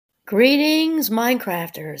Greetings,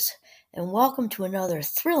 Minecrafters, and welcome to another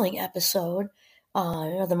thrilling episode,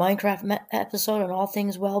 another Minecraft episode on all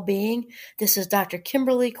things well-being. This is Dr.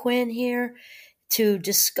 Kimberly Quinn here to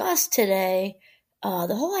discuss today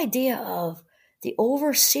the whole idea of the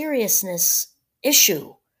over-seriousness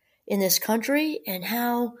issue in this country and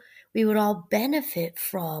how we would all benefit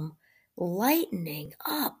from lightening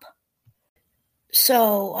up.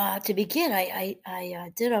 So to begin,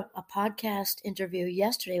 I did a podcast interview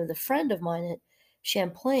yesterday with a friend of mine at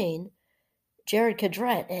Champlain, Jared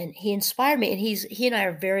Cadret, and he inspired me. And he and I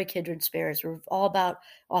are very kindred spirits. We're all about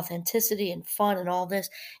authenticity and fun and all this.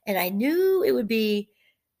 And I knew it would be,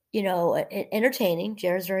 entertaining.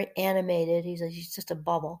 Jared's very animated. He's just a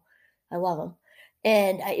bubble. I love him.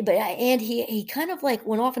 And he kind of like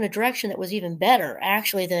went off in a direction that was even better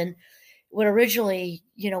actually than what originally,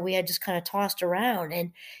 we had just kind of tossed around.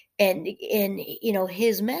 And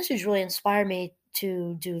his message really inspired me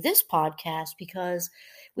to do this podcast because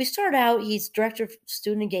we start out, he's director of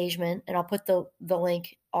student engagement, and I'll put the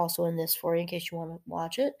link also in this for you in case you want to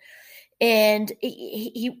watch it. And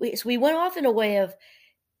so we went off in a way of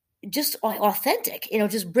just authentic,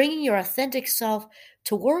 just bringing your authentic self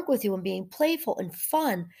to work with you and being playful and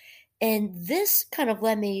fun. And this kind of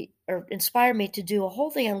led me or inspired me to do a whole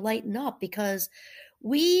thing on Lighten Up because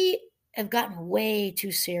we have gotten way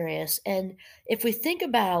too serious. And if we think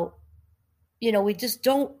about, we just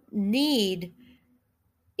don't need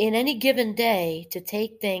in any given day to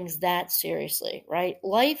take things that seriously, right?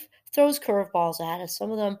 Life throws curveballs at us. Some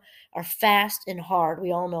of them are fast and hard.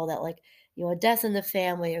 We all know that, like, a death in the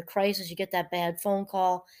family, a crisis, you get that bad phone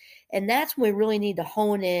call. And that's when we really need to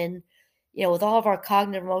hone in, with all of our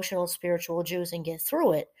cognitive, emotional, spiritual juice and get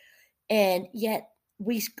through it. And yet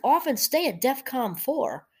we often stay at DEFCON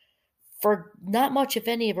 4 for not much, if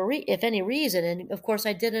any reason. And of course,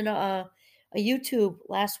 I did a YouTube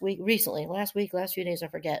last few days, I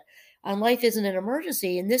forget, on Life Isn't an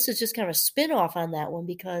Emergency. And this is just kind of a spin-off on that one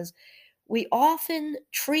because we often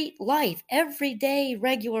treat life, everyday,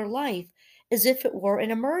 regular life, as if it were an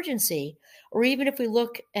emergency. Or even if we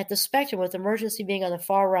look at the spectrum with emergency being on the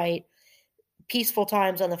far right, peaceful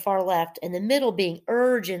times on the far left, and the middle being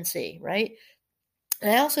urgency, right? And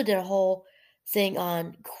I also did a whole thing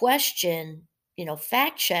on question,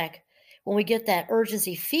 fact check when we get that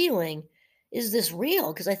urgency feeling. Is this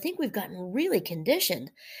real? Because I think we've gotten really conditioned.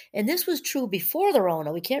 And this was true before the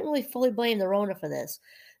Rona. We can't really fully blame the Rona for this.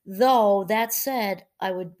 Though, that said,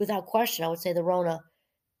 without question, I would say the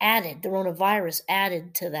Ronavirus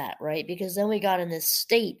added to that, right? Because then we got in this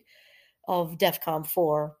state of DEFCON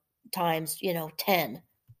 4 times, 10.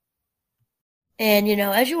 And,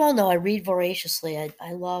 as you all know, I read voraciously.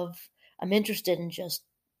 I'm interested in just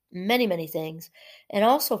many, many things. And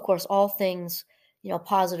also, of course, all things,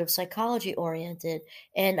 positive psychology oriented.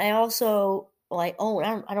 And I also, I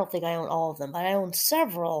don't think I own all of them, but I own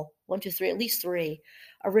several, one, two, three, at least three,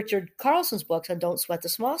 of Richard Carlson's books on Don't Sweat the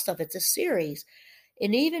Small Stuff. It's a series.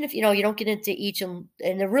 And even if, you don't get into each, and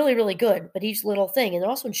they're really, really good, but each little thing, and they're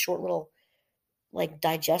also in short little, like,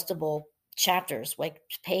 digestible chapters, like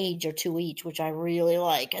page or two each, which I really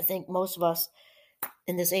like. I think most of us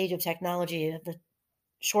in this age of technology have the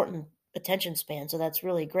shortened attention span, so that's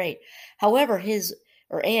really great. However, his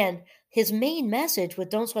main message with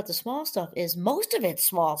Don't Sweat the Small Stuff is most of it's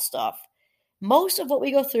small stuff. Most of what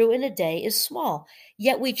we go through in a day is small,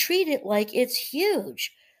 yet we treat it like it's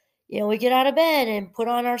huge. We get out of bed and put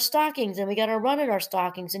on our stockings, and we got to run in our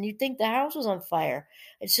stockings, and you think the house was on fire.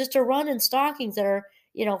 It's just a run in stockings that are,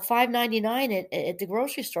 $5.99 at the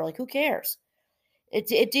grocery store. Like, who cares?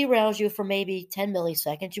 It derails you for maybe 10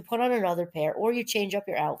 milliseconds. You put on another pair, or you change up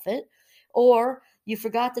your outfit, or you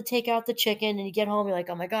forgot to take out the chicken, and you get home, you're like,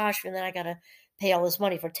 oh my gosh, and then I got to pay all this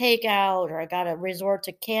money for takeout, or I got to resort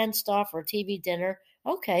to canned stuff or TV dinner.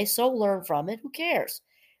 Okay, so learn from it. Who cares?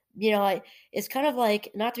 It's kind of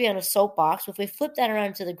like, not to be on a soapbox, but if we flip that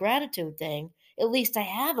around to the gratitude thing, at least I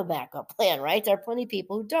have a backup plan, right? There are plenty of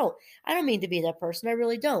people who don't. I don't mean to be that person. I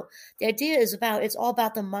really don't. The idea is it's all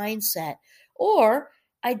about the mindset. Or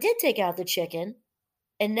I did take out the chicken,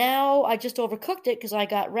 and now I just overcooked it because I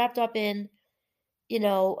got wrapped up in, a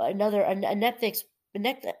Netflix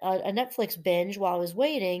binge while I was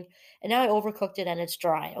waiting, and now I overcooked it and it's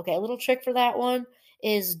dry. Okay, a little trick for that one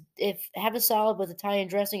is have a salad with Italian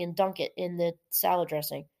dressing and dunk it in the salad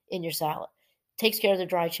dressing in your salad. Takes care of the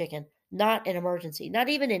dry chicken. Not an emergency, not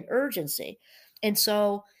even an urgency. And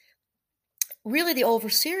so really the over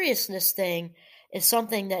seriousness thing is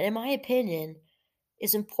something that, in my opinion,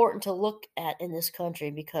 is important to look at in this country,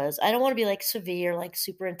 because I don't want to be like severe, like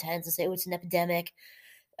super intense and say, oh, it's an epidemic,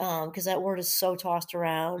 because that word is so tossed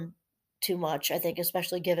around too much, I think,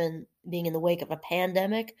 especially given being in the wake of a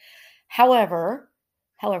pandemic. However,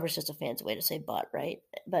 however is just a fancy way to say but, right?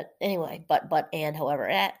 But anyway, and however,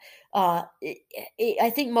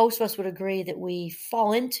 I think most of us would agree that we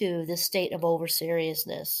fall into this state of over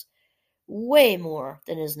seriousness way more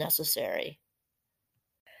than is necessary.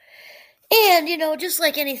 And, just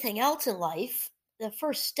like anything else in life, the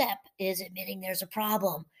first step is admitting there's a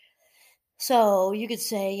problem. So you could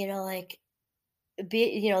say, like,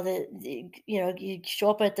 you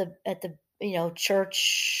show up at the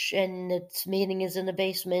church and its meeting is in the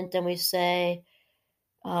basement, and we say,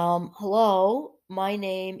 hello, my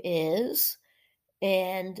name is,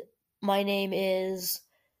 and my name is,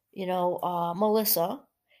 Melissa,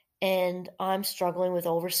 and I'm struggling with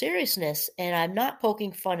over seriousness. And I'm not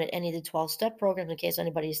poking fun at any of the 12-step programs in case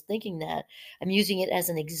anybody's thinking that. I'm using it as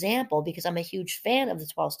an example because I'm a huge fan of the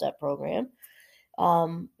 12-step program.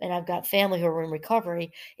 And I've got family who are in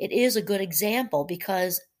recovery. It is a good example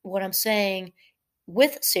because what I'm saying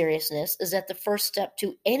with seriousness is that the first step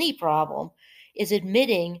to any problem is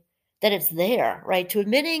admitting that it's there, right? To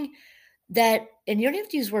admitting that, and you don't have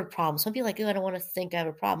to use the word problem. Some people are like, oh, I don't want to think I have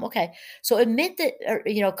a problem. Okay. So admit that,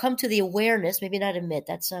 or, come to the awareness, maybe not admit,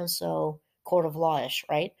 that sounds so court of lawish,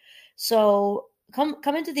 right? So come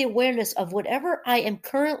into the awareness of whatever I am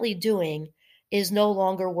currently doing is no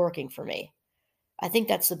longer working for me. I think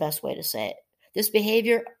that's the best way to say it. This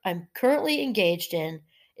behavior I'm currently engaged in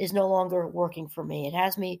is no longer working for me. It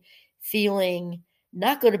has me feeling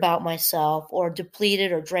not good about myself or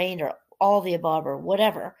depleted or drained or all the above or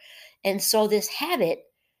whatever. And so this habit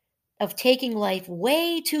of taking life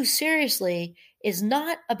way too seriously is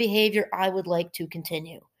not a behavior I would like to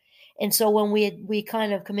continue. And so when we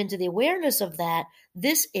kind of come into the awareness of that,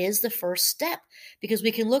 this is the first step because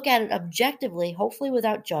we can look at it objectively, hopefully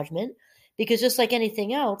without judgment, because just like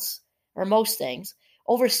anything else, or most things,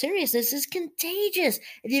 over seriousness is contagious.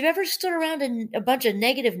 If you've ever stood around a bunch of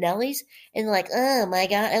negative Nellies and like, oh my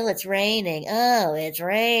God, oh, it's raining. Oh, it's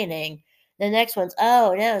raining. The next one's,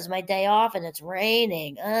 oh no, it's my day off and it's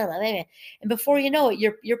raining. Oh, my baby. And before you know it,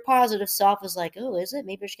 your positive self is like, oh, is it?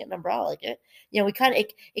 Maybe I should get an umbrella. Like it. We kind of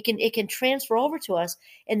it can transfer over to us.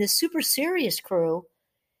 And the super serious crew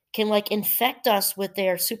can like infect us with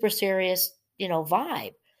their super serious,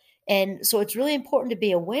 vibe. And so it's really important to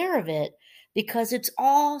be aware of it because it's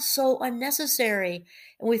all so unnecessary.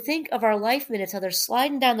 And we think of our life minutes, how they're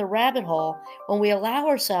sliding down the rabbit hole when we allow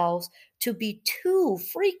ourselves to be too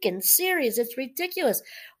freaking serious. It's ridiculous.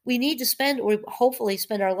 We need to spend, or hopefully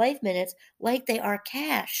spend our life minutes like they are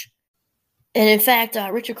cash. And in fact,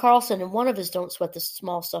 Richard Carlson, in one of his Don't Sweat the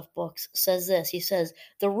Small Stuff books, says this. He says,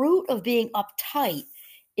 the root of being uptight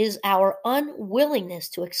is our unwillingness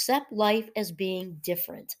to accept life as being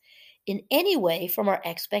different in any way from our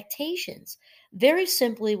expectations. Very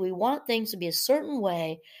simply, we want things to be a certain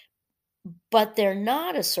way, but they're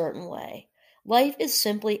not a certain way. Life is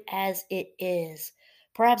simply as it is.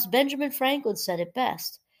 Perhaps Benjamin Franklin said it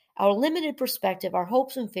best. Our limited perspective, our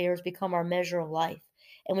hopes and fears become our measure of life.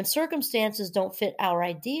 And when circumstances don't fit our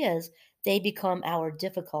ideas, they become our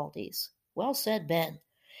difficulties. Well said, Ben.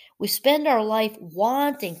 We spend our life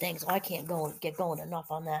wanting things. I can't get going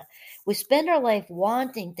enough on that. We spend our life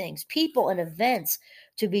wanting things, people and events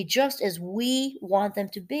to be just as we want them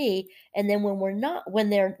to be. And then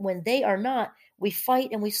when they are not, we fight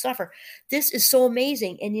and we suffer. This is so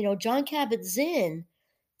amazing. And John Kabat-Zinn,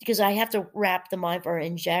 because I have to wrap the mind or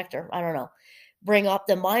inject, or I don't know, bring up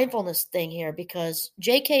the mindfulness thing here because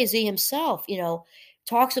JKZ himself,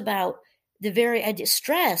 talks about the very idea.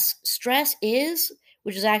 Stress is,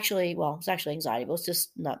 which is actually, well, it's actually anxiety, but let's just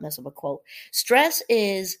not mess up a quote. Stress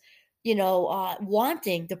is,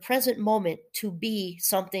 wanting the present moment to be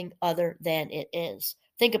something other than it is.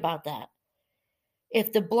 Think about that.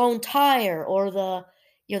 If the blown tire or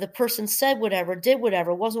the person said whatever, did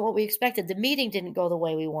whatever, wasn't what we expected, the meeting didn't go the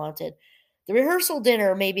way we wanted, the rehearsal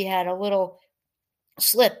dinner maybe had a little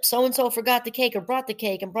slip, so-and-so forgot the cake or brought the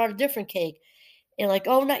cake and brought a different cake. And like,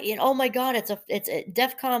 oh, no, oh my God, it's a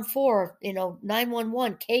DEFCON 4,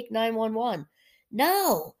 911, cake 911.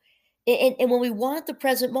 No. And when we want the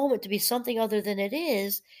present moment to be something other than it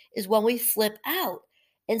is when we flip out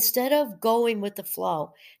instead of going with the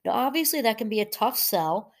flow. Now, obviously, that can be a tough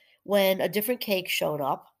sell when a different cake showed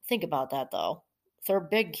up. Think about that, though.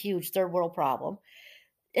 Huge third world problem.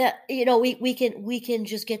 Yeah, we can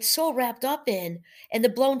just get so wrapped up in, and the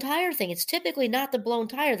blown tire thing. It's typically not the blown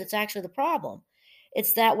tire that's actually the problem.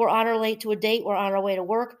 It's that we're on our way to a date, we're on our way to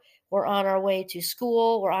work, we're on our way to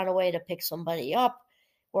school, we're on our way to pick somebody up,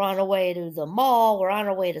 we're on our way to the mall, we're on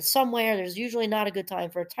our way to somewhere. There's usually not a good time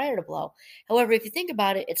for a tire to blow. However, if you think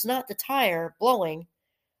about it, it's not the tire blowing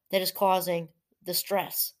that is causing the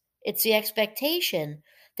stress. It's the expectation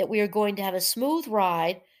that we are going to have a smooth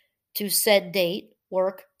ride to said date,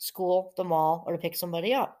 work, school, the mall, or to pick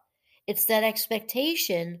somebody up. It's that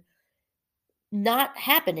expectation not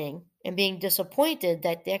happening and being disappointed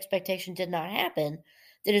that the expectation did not happen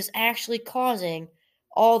that is actually causing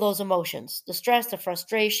all those emotions, the stress, the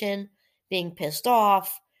frustration, being pissed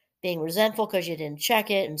off, being resentful because you didn't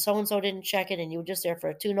check it and so-and-so didn't check it and you were just there for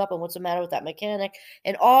a tune-up and what's the matter with that mechanic?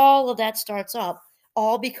 And all of that starts up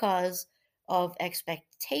all because of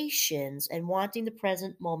expectations and wanting the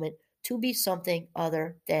present moment to be something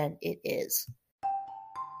other than it is.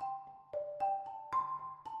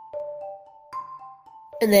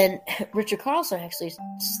 And then Richard Carlson actually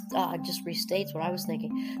just restates what I was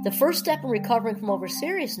thinking. The first step in recovering from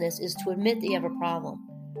over-seriousness is to admit that you have a problem.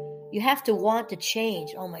 You have to want to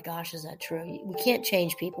change. Oh my gosh, is that true? We can't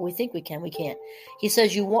change people. We think we can. We can't. He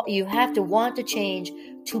says you have to want to change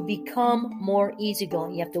to become more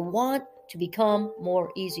easygoing. You have to want to become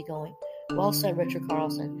more easygoing. Well said, Richard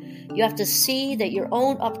Carlson. You have to see that your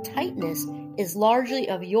own uptightness is largely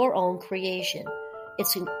of your own creation.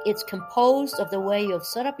 It's composed of the way you have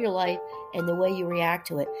set up your life and the way you react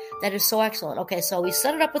to it. That is so excellent. Okay, so we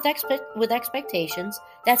set it up with expectations.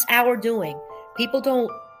 That's our doing. People don't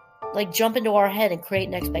jump into our head and create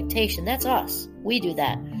an expectation. That's us. We do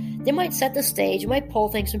that. They might set the stage. You might pull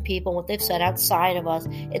things from people, what they've said outside of us.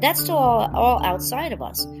 That's still all outside of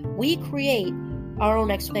us. We create our own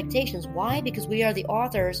expectations. Why? Because we are the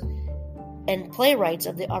authors and playwrights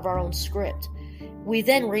of our own script. We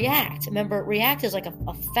then react. Remember, react is like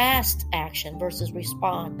a fast action versus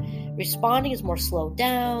respond. Responding is more slowed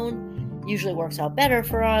down, usually works out better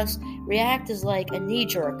for us. React is like a knee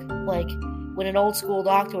jerk, like when an old school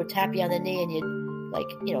doctor would tap you on the knee and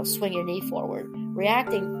you'd swing your knee forward.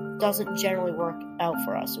 Reacting doesn't generally work out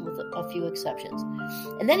for us, with a few exceptions.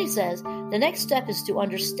 And then he says, the next step is to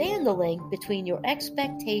understand the link between your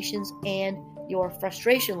expectations and your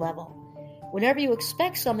frustration level. Whenever you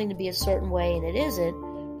expect something to be a certain way and it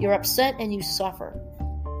isn't, you're upset and you suffer.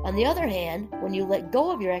 On the other hand, when you let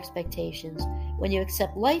go of your expectations, when you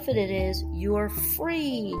accept life as it is, you're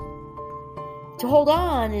free. To hold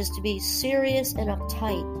on is to be serious and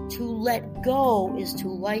uptight. To let go is to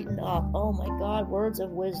lighten up. Oh my God, words of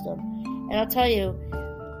wisdom. And I'll tell you,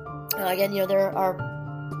 again, there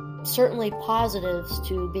are certainly positives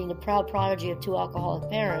to being the proud prodigy of two alcoholic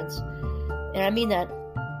parents. And I mean that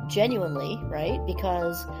genuinely, right?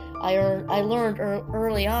 Because I learned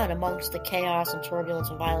early on, amongst the chaos and turbulence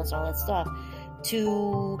and violence and all that stuff,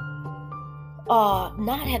 to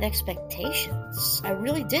not have expectations. I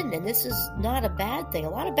really didn't, and this is not a bad thing. A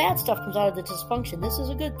lot of bad stuff comes out of the dysfunction. This is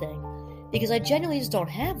a good thing, because I genuinely just don't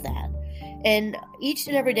have that. And each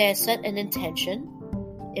and every day I set an intention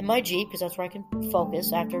in my Jeep, because that's where I can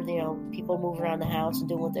focus after, people move around the house and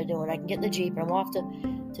doing what they're doing. I can get in the Jeep and I'm off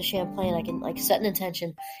to Champlain. I can set an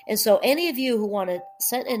intention. And so any of you who want to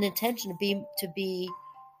set an intention to be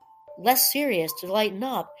less serious, to lighten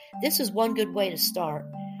up, this is one good way to start.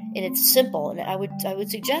 And it's simple. And I would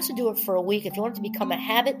suggest to do it for a week. If you want it to become a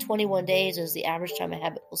habit, 21 days is the average time a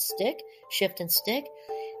habit will shift and stick.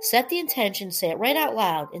 Set the intention, say it right out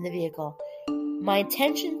loud in the vehicle. My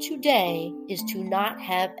intention today is to not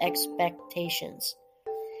have expectations.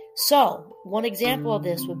 So, one example of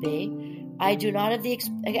this would be, I do not have the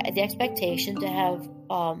expectation to have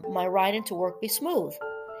my ride into work be smooth.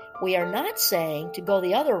 We are not saying to go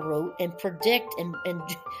the other route and predict and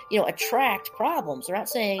attract problems. We're not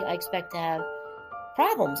saying I expect to have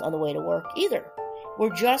problems on the way to work either.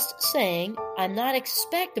 We're just saying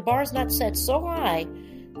the bar's not set so high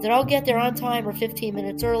that I'll get there on time or 15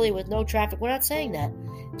 minutes early with no traffic. We're not saying that.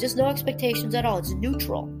 Just no expectations at all. It's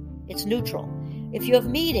neutral. It's neutral. If you have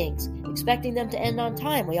meetings, expecting them to end on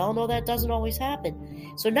time, we all know that doesn't always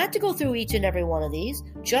happen. So not to go through each and every one of these,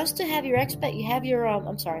 just to have your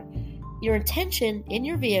intention in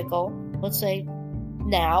your vehicle, let's say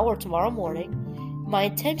now or tomorrow morning. My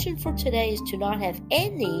intention for today is to not have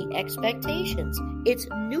any expectations. It's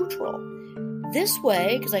neutral. This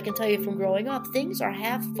way, because I can tell you from growing up, things are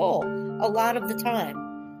half full a lot of the time.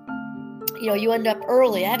 You end up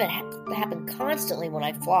early. I have it happen constantly when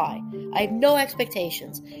I fly. I have no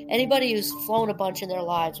expectations. Anybody who's flown a bunch in their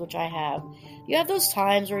lives, which I have, you have those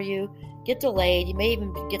times where you get delayed. You may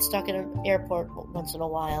even get stuck in an airport once in a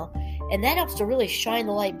while. And that helps to really shine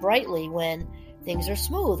the light brightly when things are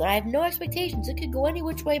smooth. And I have no expectations. It could go any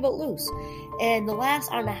which way but loose. And I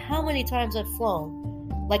don't know how many times I've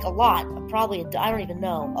flown, like a lot, probably, I don't even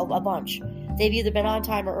know, a bunch. They've either been on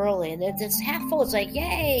time or early. And it's half full. It's like,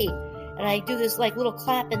 yay! And I do this little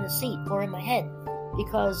clap in the seat or in my head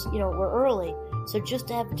because, we're early. So just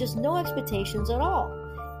to have just no expectations at all.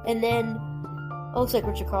 And then, it looks like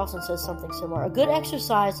Richard Carlson says something similar. A good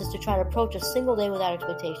exercise is to try to approach a single day without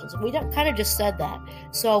expectations. We kind of just said that.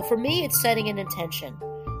 So for me, it's setting an intention.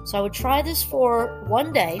 So I would try this for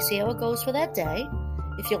one day, see how it goes for that day.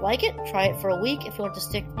 If you like it, try it for a week. If you want to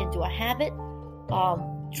stick into a habit,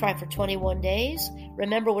 try for 21 days.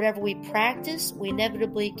 Remember, whatever we practice, we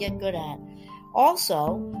inevitably get good at.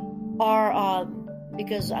 Also,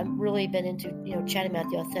 because I've really been into, chatting about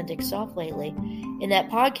the authentic self lately. In that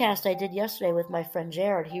podcast I did yesterday with my friend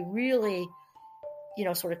Jared, he really,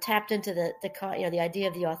 sort of tapped into the idea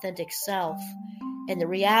of the authentic self and the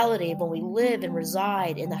reality of when we live and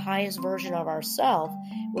reside in the highest version of ourself,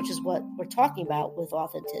 which is what we're talking about with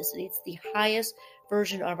authenticity. It's the highest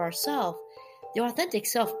version of ourself. The authentic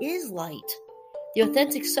self is light. The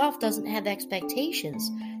authentic self doesn't have expectations.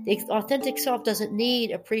 The authentic self doesn't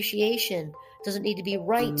need appreciation, doesn't need to be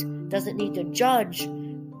right, doesn't need to judge,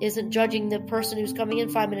 isn't judging the person who's coming in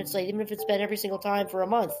 5 minutes late, even if it's been every single time for a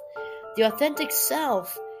month. The authentic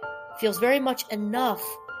self feels very much enough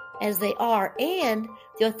as they are, and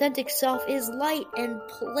the authentic self is light and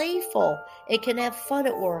playful. It can have fun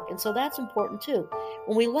at work, and so that's important too.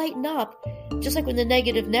 When we lighten up, just like when the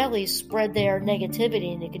negative Nellies spread their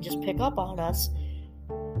negativity and it can just pick up on us,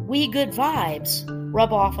 we good vibes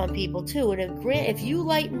rub off on people too. And if you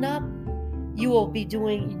lighten up, you will be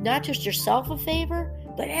doing not just yourself a favor,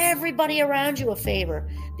 but everybody around you a favor,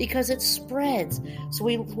 because it spreads. So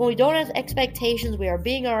when we don't have expectations, we are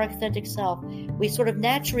being our authentic self. We sort of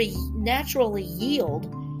naturally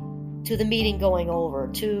yield to the meeting going over,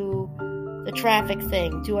 to the traffic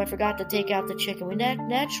thing, to I forgot to take out the chicken. We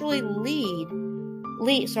naturally yield.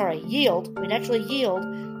 We naturally yield,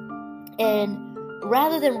 and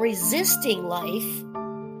rather than resisting life,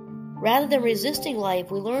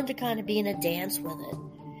 we learn to kind of be in a dance with it.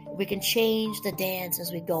 We can change the dance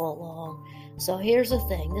as we go along. So here's the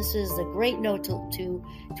thing. This is the great note to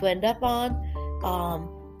end up on.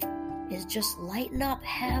 Is just lighten up,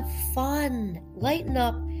 have fun. Lighten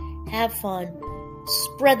up, have fun.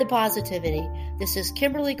 Spread the positivity. This is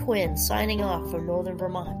Kimberly Quinn signing off from Northern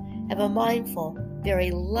Vermont. Have a mindful,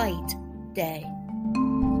 very light day.